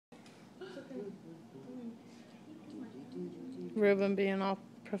Ruben being all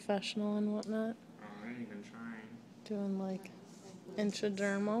professional and whatnot. Oh, I ain't even trying. Doing like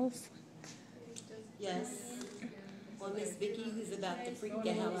intradermals. Yes. Well, Miss Vikki, who's about to freak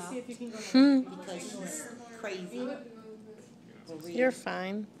the hell out because she's crazy. You're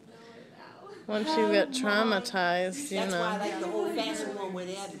fine. Once you get traumatized, you That's why I know. like the old-fashioned one where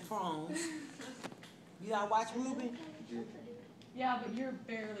they have the prongs. You all watch Ruben? Yeah, but you're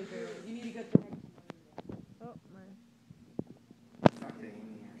barely. You need to get the next one. Oh, my. Talk to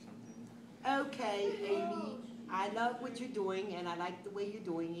Amy or something. Okay, Amy. I love what you're doing, and I like the way you're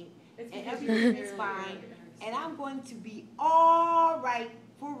doing it. And everything is fine. And I'm going to be all right.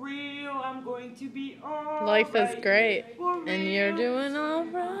 For real, I'm going to be all Life right. is great. For And real. you're doing all I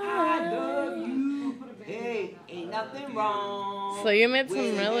right. love you. Hey, ain't nothing wrong. So you made some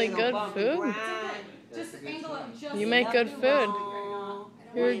with a really little good bump food. grind. Just angle it just You make good Nothing food. wrong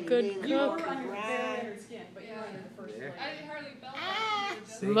You're a with good little You were cook. bump under grind. your skin, but you're under the first layer. I didn't hardly belt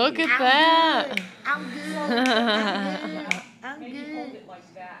that. Look at that. I'm good. I'm Maybe good. hold it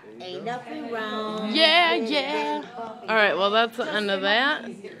like that. Ain't nothing wrong. Yeah, yeah. All right, well that's the end of that,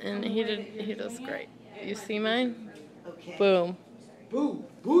 and he does great. You see mine? Okay. Boom. Boo.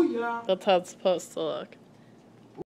 Booyah. That's how it's supposed to look.